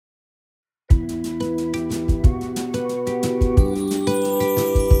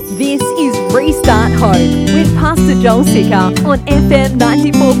This is Restart Hope with Pastor Joel Sicker on FM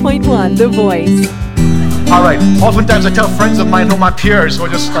 94.1 The Voice. All right, oftentimes I tell friends of mine who are my peers who are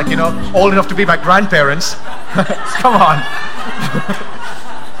just like, old enough to be my grandparents. Come on.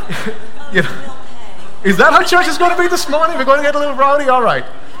 Is that how church is going to be this morning? We're going to get a little rowdy? All right.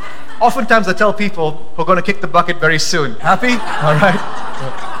 Oftentimes I tell people who are going to kick the bucket very soon. Happy? All right.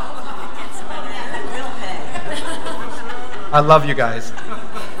 I love you guys.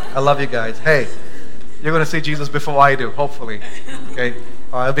 I love you guys. Hey, you're going to see Jesus before I do, hopefully. Okay?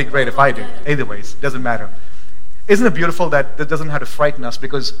 It'll be great if I do. Either ways, doesn't matter. Isn't it beautiful that doesn't have to frighten us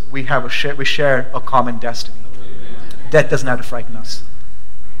because we share a common destiny? Death doesn't have to frighten us.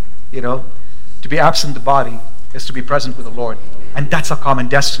 To be absent the body is to be present with the Lord. And that's our common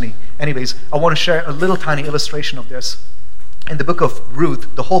destiny. Anyways, I want to share a little tiny illustration of this. In the book of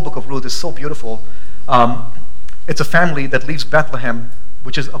Ruth, the whole book of Ruth is so beautiful. It's a family that leaves Bethlehem,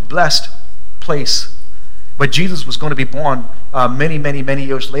 which is a blessed place where Jesus was going to be born many, many, many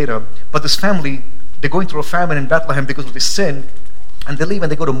years later. But this family, they're going through a famine in Bethlehem because of their sin, and they leave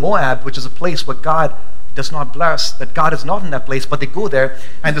and they go to Moab, which is a place where God does not bless, that God is not in that place, but they go there,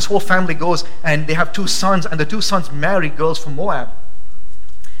 and this whole family goes, and they have two sons, and the two sons marry girls from Moab.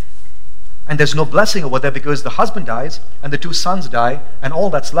 And there's no blessing over there because the husband dies, and the two sons die, and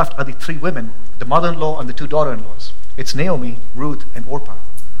all that's left are the three women, the mother-in-law and the two daughter-in-laws. It's Naomi, Ruth, and Orpah.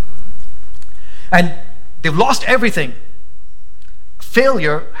 And they've lost everything.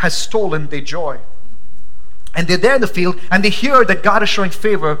 Failure has stolen their joy. And they're there in the field, and they hear that God is showing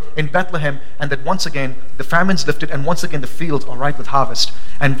favor in Bethlehem, and that once again the famine's lifted, and once again the fields are ripe with harvest.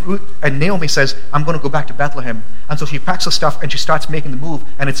 And Naomi says, I'm going to go back to Bethlehem. And so she packs her stuff and she starts making the move.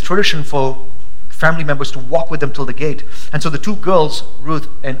 And it's tradition for family members to walk with them till the gate. And so the two girls, Ruth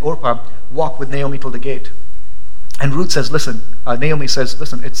and Orpah, walk with Naomi till the gate. And Ruth says, Naomi says,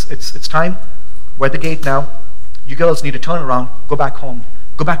 listen, it's time. We're at the gate now. You girls need to turn around, go back home,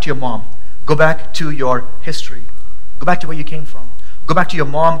 go back to your mom. Go back to your history. Go back to where you came from. Go back to your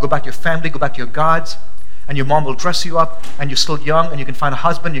mom, go back to your family, go back to your gods, and your mom will dress you up, and you're still young, and you can find a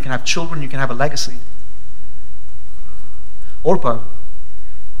husband, you can have children, you can have a legacy. Orpah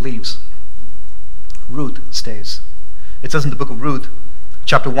leaves. Ruth stays. It says in the book of Ruth,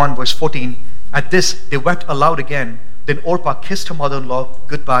 chapter 1, verse 14, at this they wept aloud again. Then Orpah kissed her mother-in-law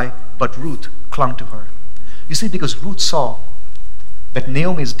goodbye, but Ruth clung to her. You see, because Ruth saw that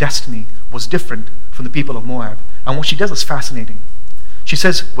Naomi's destiny was different from the people of Moab. And what she does is fascinating. She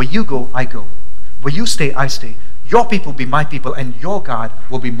says, where you go, I go. Where you stay, I stay. Your people will be my people, and your God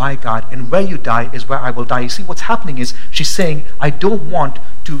will be my God. And where you die is where I will die. You see, what's happening is she's saying, I don't want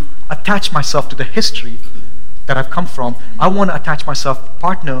to attach myself to the history that I've come from. I want to attach myself,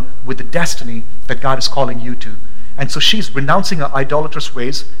 partner with the destiny that God is calling you to. And so she's renouncing her idolatrous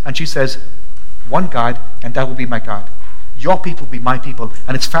ways, and she says, one God, and that will be my God. Your people will be my people.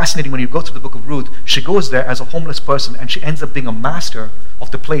 And it's fascinating when you go through the book of Ruth, she goes there as a homeless person, and she ends up being a master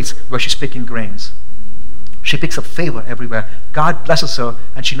of the place where she's picking grains. She picks up favor everywhere. God blesses her,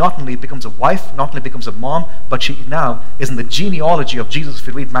 and she not only becomes a wife, not only becomes a mom, but she now is in the genealogy of Jesus if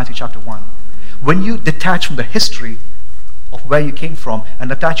you read Matthew chapter 1. When you detach from the history of where you came from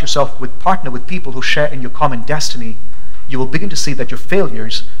and attach yourself partner with people who share in your common destiny, you will begin to see that your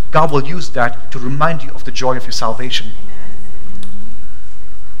failures, God will use that to remind you of the joy of your salvation.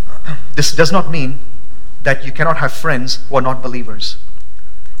 This does not mean that you cannot have friends who are not believers.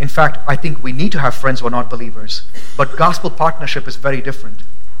 In fact, I think we need to have friends who are not believers. But gospel partnership is very different.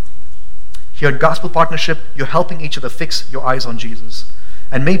 Here in gospel partnership, you're helping each other fix your eyes on Jesus.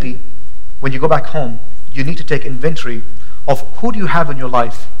 And maybe when you go back home, you need to take inventory of who do you have in your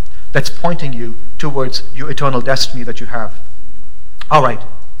life that's pointing you towards your eternal destiny that you have. All right.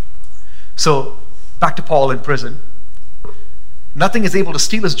 So back to Paul in prison. Nothing is able to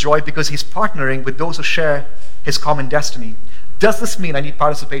steal his joy because he's partnering with those who share his common destiny. Does this mean, I need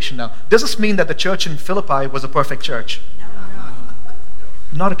participation now, does this mean that the church in Philippi was a perfect church? No.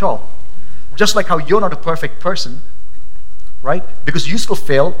 Not at all. Just like how you're not a perfect person, right? Because you still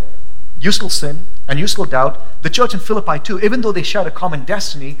fail, you still sin, and you still doubt. The church in Philippi too, even though they shared a common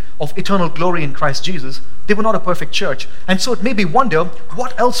destiny of eternal glory in Christ Jesus, they were not a perfect church. And so it made me wonder,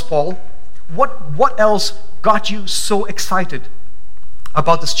 what else, Paul, what else got you so excited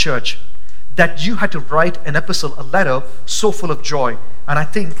about this church that you had to write an epistle, a letter so full of joy? And I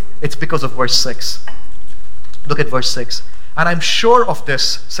think it's because of verse 6. Look at verse 6. And I'm sure of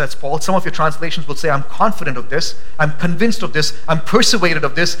this, says Paul. Some of your translations will say, I'm confident of this, I'm convinced of this, I'm persuaded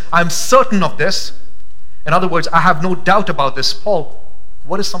of this, I'm certain of this. In other words, I have no doubt about this. Paul,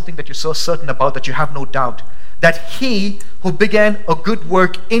 What is something that you're so certain about that you have no doubt? That he who began a good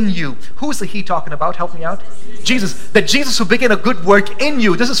work in you. Who is the he talking about? Help me out. Jesus. That Jesus who began a good work in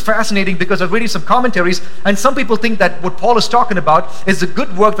you. This is fascinating because I've read some commentaries, and some people think that what Paul is talking about is the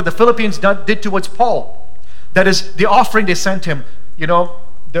good work that the Philippians did towards Paul. That is the offering they sent him,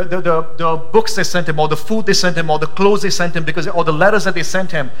 the books they sent him, or the food they sent him, or the clothes they sent him, or the letters that they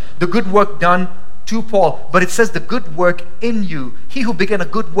sent him. The good work done to Paul, but it says the good work in you. He who began a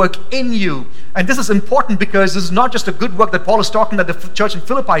good work in you. And this is important because this is not just a good work that Paul is talking that the church in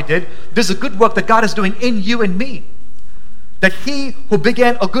Philippi did. This is a good work that God is doing in you and me. That he who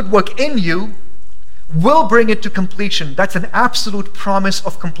began a good work in you will bring it to completion. That's an absolute promise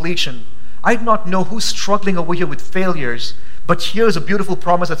of completion. I do not know who's struggling over here with failures, but here's a beautiful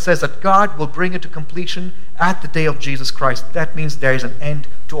promise that says that God will bring it to completion at the day of Jesus Christ. That means there is an end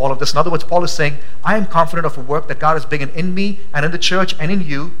to all of this. In other words, Paul is saying, I am confident of a work that God has begun in me and in the church and in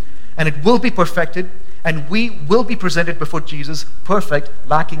you, and it will be perfected, and we will be presented before Jesus perfect,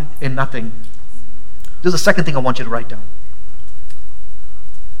 lacking in nothing. There's a second thing I want you to write down.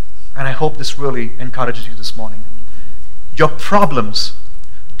 And I hope this really encourages you this morning. Your problems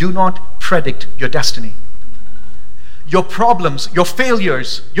do not predict your destiny. Your problems, your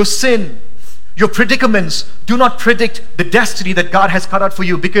failures, your sin, your predicaments do not predict the destiny that God has cut out for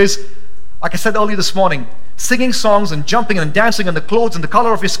you. Because, like I said earlier this morning, singing songs and jumping and dancing and the clothes and the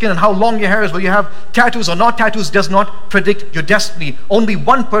color of your skin and how long your hair is, whether you have tattoos or not tattoos, does not predict your destiny. Only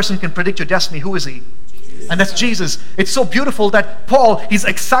one person can predict your destiny. Who is he? And that's Jesus. It's so beautiful that Paul, he's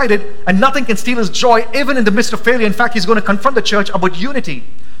excited and nothing can steal his joy even in the midst of failure. In fact, he's going to confront the church about unity.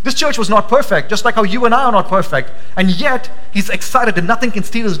 This church was not perfect, just like how you and I are not perfect. And yet, he's excited that nothing can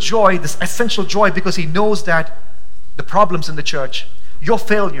steal his joy, this essential joy, because he knows that the problems in the church, your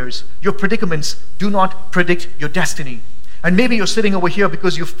failures, your predicaments do not predict your destiny. And maybe you're sitting over here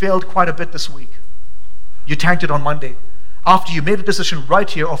because you failed quite a bit this week. You tanked it on Monday after you made a decision right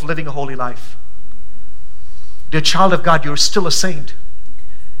here of living a holy life. Dear child of God, you're still a saint.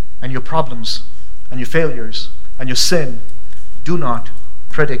 And your problems and your failures and your sin do not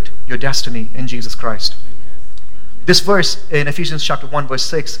predict your destiny in Jesus Christ. This verse in Ephesians chapter 1 verse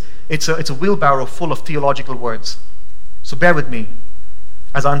 6, it's a wheelbarrow full of theological words. So bear with me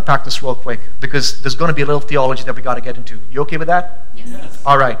as I unpack this real quick, because there's going to be a little theology that we got to get into. You okay with that? Yes.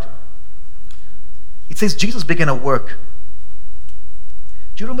 All right. It says Jesus began a work.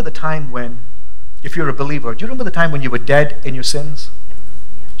 Do you remember the time when, if you're a believer, do you remember the time when you were dead in your sins?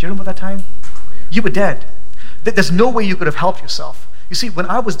 Do you remember that time? You were dead. There's no way you could have helped yourself. You see, when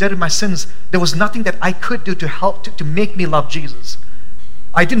I was dead in my sins, there was nothing that I could do to help to make me love Jesus.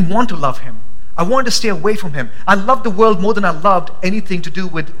 I didn't want to love him. I wanted to stay away from him. I loved the world more than I loved anything to do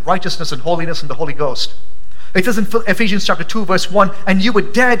with righteousness and holiness and the Holy Ghost. It says in Ephesians chapter 2 verse 1, and you were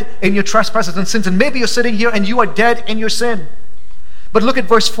dead in your trespasses and sins. And maybe you're sitting here and you are dead in your sin. But look at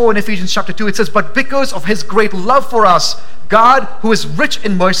verse 4 in Ephesians chapter 2. It says, but because of his great love for us, God, who is rich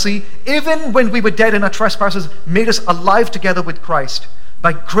in mercy, even when we were dead in our trespasses, made us alive together with Christ.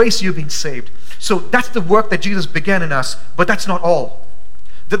 By grace you've been saved. So that's the work that Jesus began in us, but that's not all.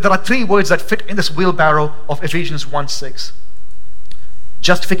 There are three words that fit in this wheelbarrow of Ephesians 1:6.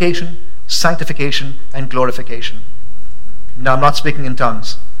 Justification, sanctification, and glorification. Now, I'm not speaking in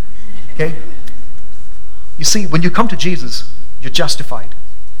tongues. Okay? You see, when you come to Jesus, you're justified.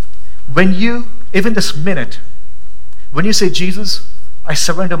 When you, even this minute, when you say, Jesus, I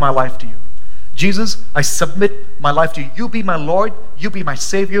surrender my life to you. Jesus, I submit my life to you. You be my Lord. You be my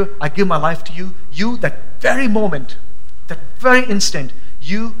Savior. I give my life to you. You, that very moment, that very instant,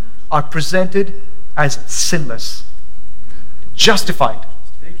 you are presented as sinless. Justified.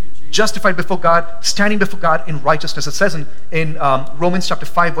 Justified before God, standing before God in righteousness. It says in Romans chapter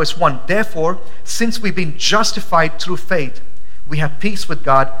 5 verse 1, therefore, since we've been justified through faith, we have peace with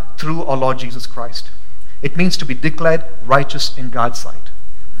God through our Lord Jesus Christ. It means to be declared righteous in God's sight.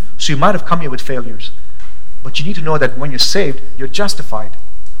 So you might have come here with failures, but you need to know that when you're saved, you're justified.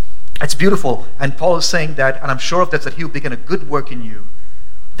 It's beautiful. And Paul is saying that, and I'm sure of this, that he who began a good work in you,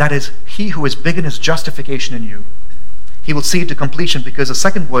 that is, he who is begun his justification in you, he will see it to completion, because the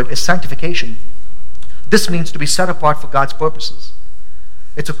second word is sanctification. This means to be set apart for God's purposes.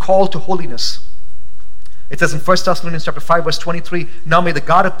 It's a call to holiness. It says in 1 Thessalonians chapter 5 verse 23, now may the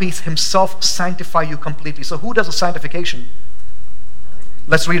God of peace himself sanctify you completely. So who does the sanctification?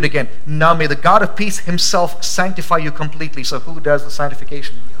 Let's read it again. Now may the God of peace himself sanctify you completely. So who does the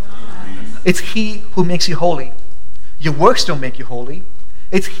sanctification? It's he who makes you holy. Your works don't make you holy.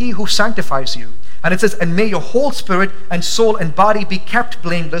 It's he who sanctifies you. And it says, and may your whole spirit and soul and body be kept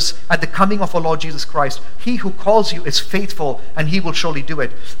blameless at the coming of our Lord Jesus Christ. He who calls you is faithful, and he will surely do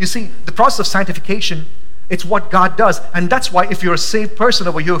it. You see, the process of sanctification, it's what God does. And that's why if you're a saved person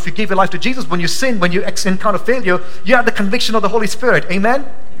over here, if you give your life to Jesus, when you sin, when you encounter failure, you have the conviction of the Holy Spirit. Amen?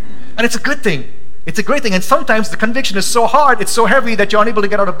 And it's a good thing. It's a great thing. And sometimes the conviction is so hard, it's so heavy that you're unable to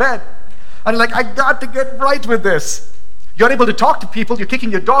get out of bed. And like, I got to get right with this. You're unable to talk to people. You're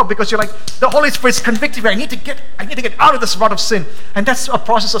kicking your dog because you're like, the Holy Spirit's convicting me. I need to get out of this rut of sin. And that's a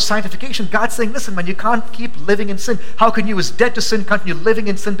process of sanctification. God's saying, listen, man, you can't keep living in sin. How can you, as dead to sin, continue living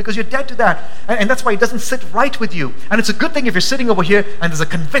in sin? Because you're dead to that. And that's why it doesn't sit right with you. And it's a good thing if you're sitting over here and there's a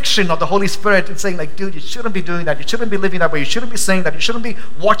conviction of the Holy Spirit and saying, like, dude, you shouldn't be doing that. You shouldn't be living that way. You shouldn't be saying that. You shouldn't be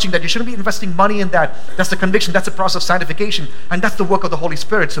watching that. You shouldn't be investing money in that. That's the conviction. That's the process of sanctification. And that's the work of the Holy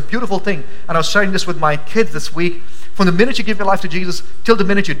Spirit. It's a beautiful thing. And I was sharing this with my kids this week. From the minute you give your life to Jesus till the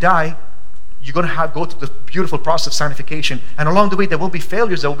minute you die, you're going to go through the beautiful process of sanctification. And along the way, there will be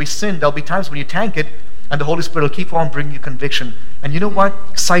failures, there will be sin, there will be times when you tank it, and the Holy Spirit will keep on bringing you conviction. And you know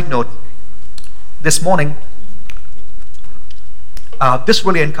what? Side note, this morning, this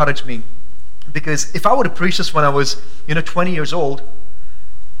really encouraged me, because if I were to preach this when I was 20 years old,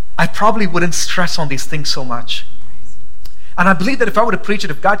 I probably wouldn't stress on these things so much. And I believe that if I were to preach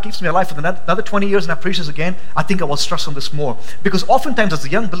it, if God keeps me alive for another 20 years and I preach this again, I think I will stress on this more. Because oftentimes as a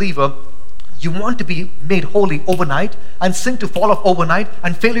young believer, you want to be made holy overnight, and sin to fall off overnight,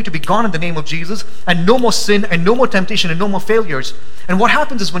 and failure to be gone in the name of Jesus, and no more sin, and no more temptation, and no more failures. And what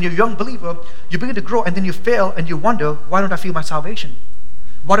happens is when you're a young believer, you begin to grow, and then you fail, and you wonder, why don't I feel my salvation?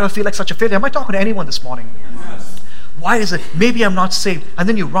 Why do I feel like such a failure? Am I talking to anyone this morning? Yes. Why is it? Maybe I'm not saved. And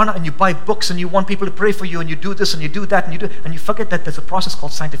then you run out and you buy books and you want people to pray for you, and you do this and you do that and you forget that there's a process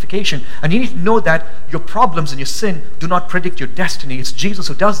called sanctification. And you need to know that your problems and your sin do not predict your destiny. It's Jesus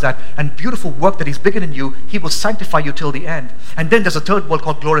who does that, and beautiful work that He's bigger than you, He will sanctify you till the end. And then there's a third world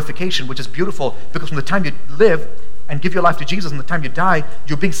called glorification, which is beautiful, because from the time you live and give your life to Jesus and the time you die,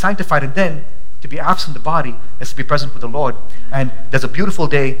 you're being sanctified, and then to be absent the body is to be present with the Lord. And there's a beautiful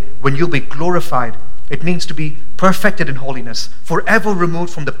day when you'll be glorified. It means to be perfected in holiness, forever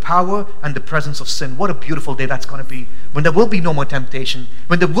removed from the power and the presence of sin. What a beautiful day that's going to be, when there will be no more temptation,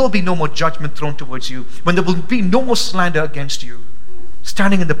 when there will be no more judgment thrown towards you, when there will be no more slander against you.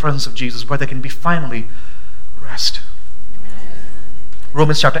 Standing in the presence of Jesus, where there can be finally rest.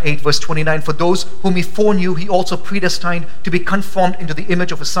 Romans chapter 8 verse 29, for those whom He foreknew, He also predestined to be conformed into the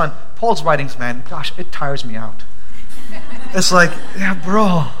image of His Son. Paul's writings, man, gosh, it tires me out. It's like, yeah,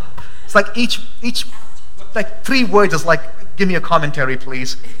 bro. It's like each like 3 words is like, give me a commentary,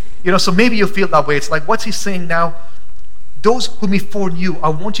 please. So maybe you feel that way. It's like, what's he saying now? Those whom He foreknew, I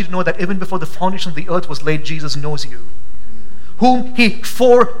want you to know that even before the foundation of the earth was laid, Jesus knows you. Whom He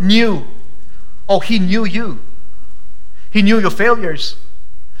foreknew. Oh, He knew you. He knew your failures.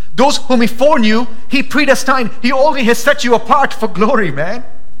 Those whom He foreknew, He predestined. He already has set you apart for glory, man.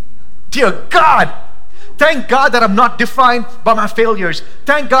 Dear God. Thank God that I'm not defined by my failures.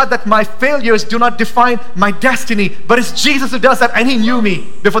 Thank God that my failures do not define my destiny. But it's Jesus who does that, and He knew me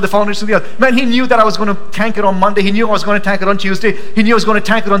before the foundation of the earth. Man, He knew that I was going to tank it on Monday. He knew I was going to tank it on Tuesday. He knew I was going to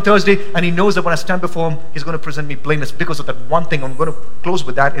tank it on Thursday. And He knows that when I stand before Him, He's going to present me blameless because of that one thing. I'm going to close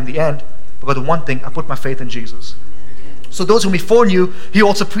with that in the end. But the one thing, I put my faith in Jesus. So those whom He foreknew, He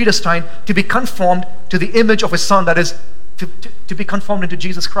also predestined to be conformed to the image of His Son, that is, to be conformed into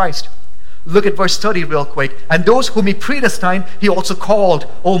Jesus Christ. Look at verse 30 real quick. And those whom He predestined, He also called.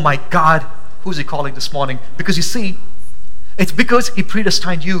 Oh my God, who's He calling this morning? Because you see, it's because He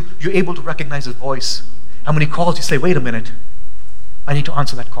predestined you, you're able to recognize His voice. And when He calls, you say, wait a minute, I need to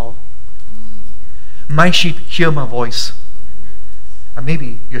answer that call. My sheep hear my voice. And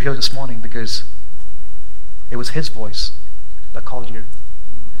maybe you're here this morning because it was His voice that called you.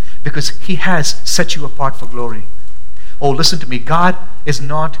 Because He has set you apart for glory. Oh, listen to me. God is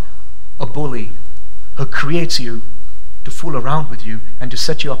not a bully who creates you to fool around with you and to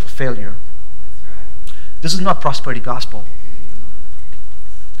set you up for failure. This is not prosperity gospel.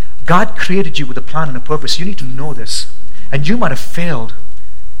 God created you with a plan and a purpose. You need to know this. And you might have failed.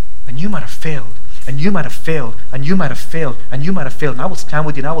 And you might have failed. And you might have failed. And you might have failed. And you might have failed. And I will stand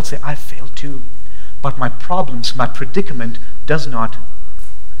with you and I will say, I failed too. But my problems, my predicament does not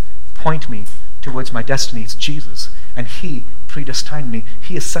point me towards my destiny. It's Jesus. And He predestined me.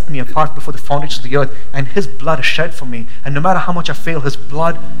 He has set me apart before the foundation of the earth, and His blood is shed for me. And no matter how much I fail, His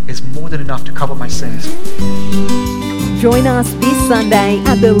blood is more than enough to cover my sins. Join us this Sunday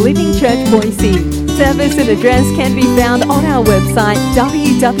at the Living Church Boise. Service and address can be found on our website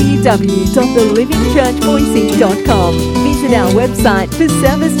www.thelivingchurchboise.com. Visit our website for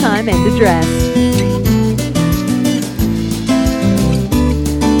service time and address.